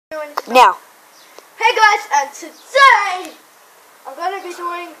Now. Hey guys, and today I'm going to be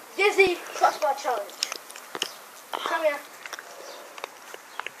doing Dizzy Crossbar Challenge. Come here.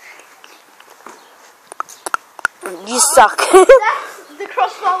 You suck. That's the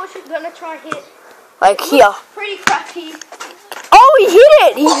crossbar which we're going to try and hit. Like here. Pretty crappy. Oh, he hit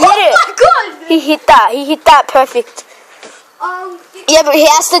it! He hit it! Oh my god! He hit that. He hit that perfect. Yeah, but he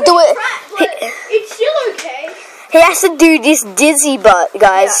has to do it. But it's still okay. He has to do this dizzy butt,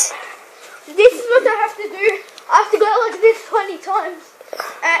 guys. Yeah. This is what I have to do. I have to go like this 20 times.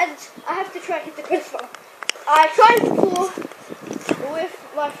 And I have to try and hit the crossbar. I tried before with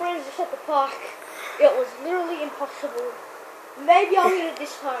my friends at the park. It was literally impossible. Maybe I'll get it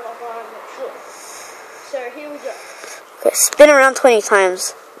this time, but I'm not sure. So here we go. Okay, spin around 20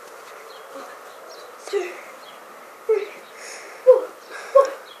 times. 2, 3, 4,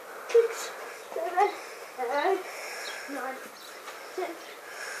 5, 6, 7, 8, 9, 10,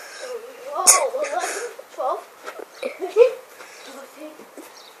 11, 12, 13, 14, 15, 16, 17,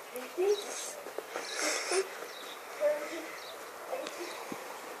 18, 19,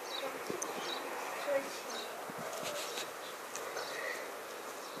 20.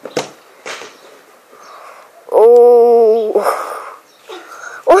 Oh.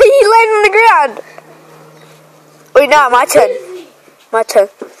 Oh, he landed on the ground. Wait, no, my turn. My turn.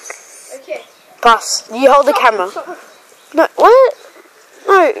 Okay. Pass. You hold the camera. No, what?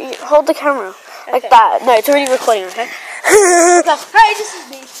 No, you hold the camera. Like that. No, it's already recording, okay? Hey, this is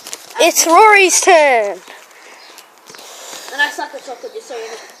me. It's Rory's turn. And I suck at chocolate, just so you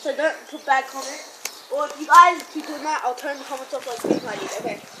know. So don't put bad comments. Or if you guys keep doing that, I'll turn the comments off like Big Mighty.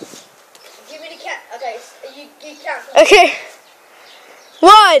 Okay. Give me the count. Okay, you count. Okay.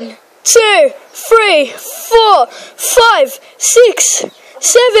 1, 2, 3, 4, 5, 6,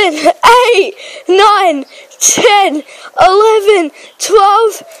 7, 8, 9, 10, 11,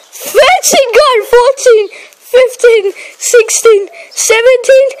 12, 13, God, 14, 15, 16,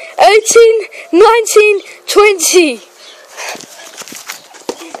 17, 18, 19, 20.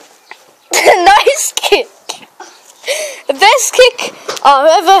 Nice kick. The best kick I've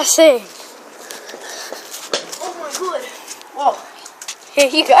ever seen. Oh my god. Oh. Here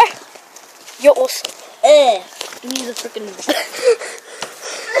you go. You're awesome. Give me the freaking.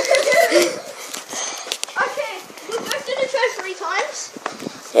 Okay, we're both gonna try 3 times.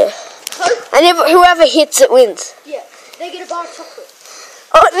 Yeah. Hope. And if whoever hits it wins. Yeah, they get a bar of chocolate.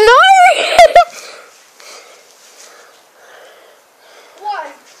 Oh no!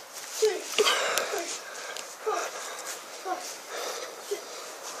 1, 2, 3, 4, 5, 6,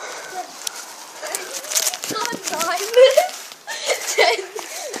 7, 8, 9, 10,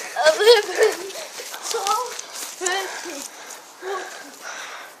 11, 12, 13, 14,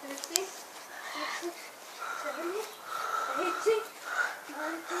 15, 16, 17, 18, 19, 20.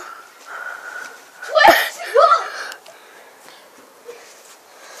 Go!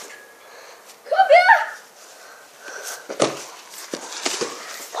 Come here!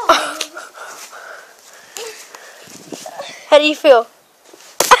 How do you feel?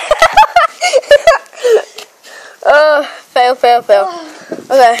 Fail.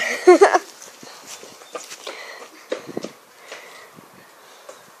 Okay.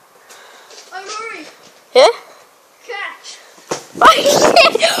 I'm Rory. Yeah? Catch.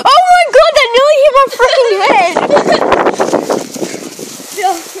 Oh my god, that nearly hit my freaking head.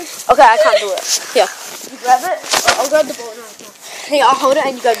 Okay, I can't do it. Here. You grab it? I'll grab the ball. No. Here, I'll hold it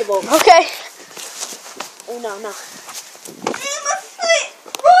and you grab the ball. Okay. Oh no. My foot!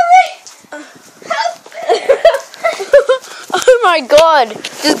 Rory! Help! Oh my god.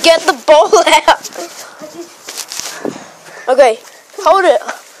 Just get the ball out. Okay. Hold it.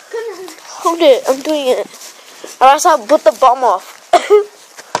 Hold it. I'm doing it. Or else I'll put the bomb off. I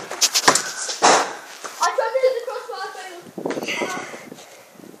tried to hit the crossbar.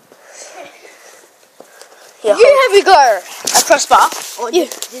 Here, you have you go. A crossbar. Or You.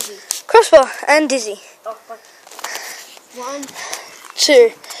 Dizzy. Crossbar and dizzy. Oh, fine. 1,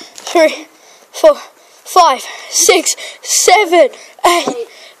 2, 3, 4, 5, 6, 7, 8,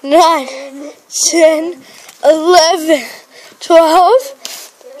 9, 10, 11, 12,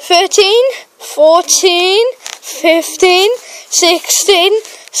 13, 14, 15, 16,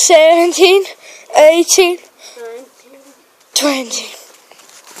 17, 18, 20.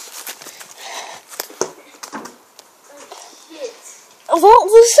 shit. What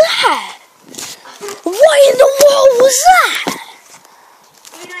was that? What in the world was that?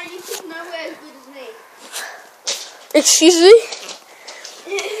 You think nowhere as good as me. Excuse me?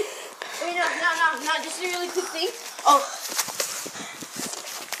 Wait, no, just a really quick thing.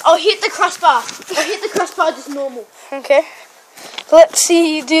 I'll hit the crossbar. I'll hit the crossbar just normal. Okay. Let's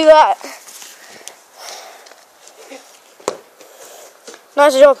see you do that.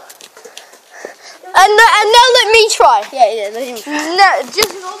 Nice job. And now let me try. Yeah, let him try. No,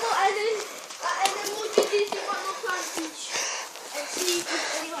 just Normal, and then we'll do this in one more time each. And see if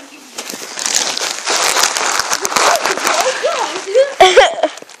anyone can do it.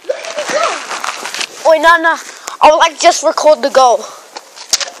 Look at the goal. wait, no. I would like just record the goal.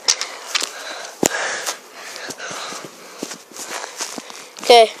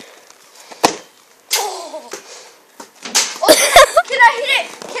 Okay. Can I hit it?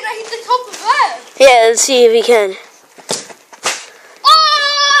 Can I hit the top of that? Yeah, let's see if we can.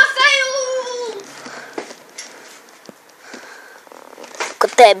 Oh, fail!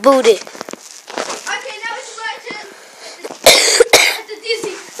 Got that booty. Okay, now it's my turn. At the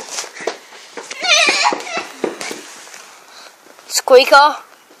dizzy. Squeaker.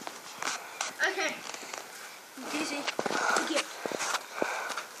 Okay. Dizzy. Again.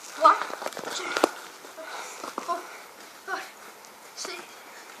 1, 2, 4, 5, 6,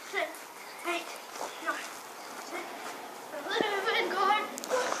 7, 8, 9, 10, 11, go on.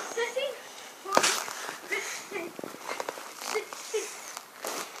 13, 14, 15, 16,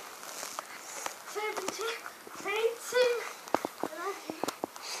 17, 18, 19,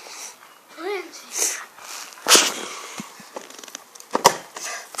 20.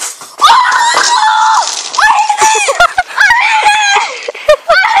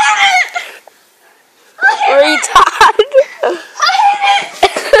 Retard.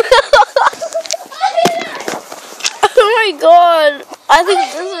 Oh my god. I think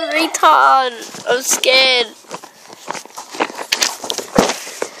this is retard. I'm scared.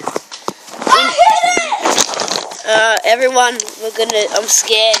 Everyone, I'm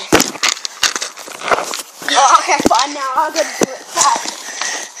scared. Oh, okay, fine now. I'm gonna do it fast.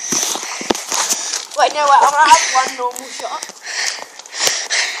 Wait, no, I'm gonna have one normal shot.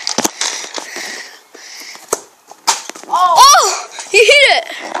 Oh! You hit it!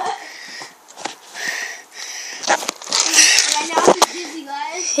 Yeah, now I'm dizzy,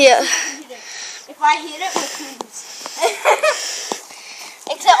 guys. Yeah. If I hit it, we're twins.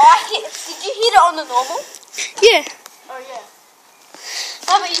 Except did you hit it on the normal? Yeah. Oh, yeah.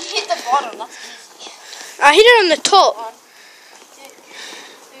 No, but you hit the bottom, that's easy. I hit it on the top. 1, 2,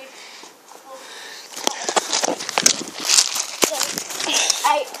 3, 4, 5, 6, 7,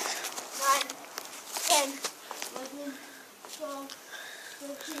 8, 9, 10, 11, 12,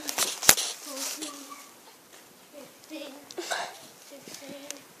 13, 14, 15, 16, 17,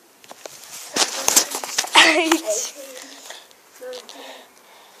 18, 19,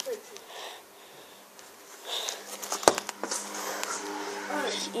 20.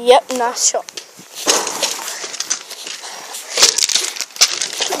 Yep, nice shot.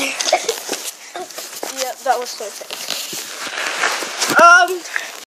 Yep, that was so fake.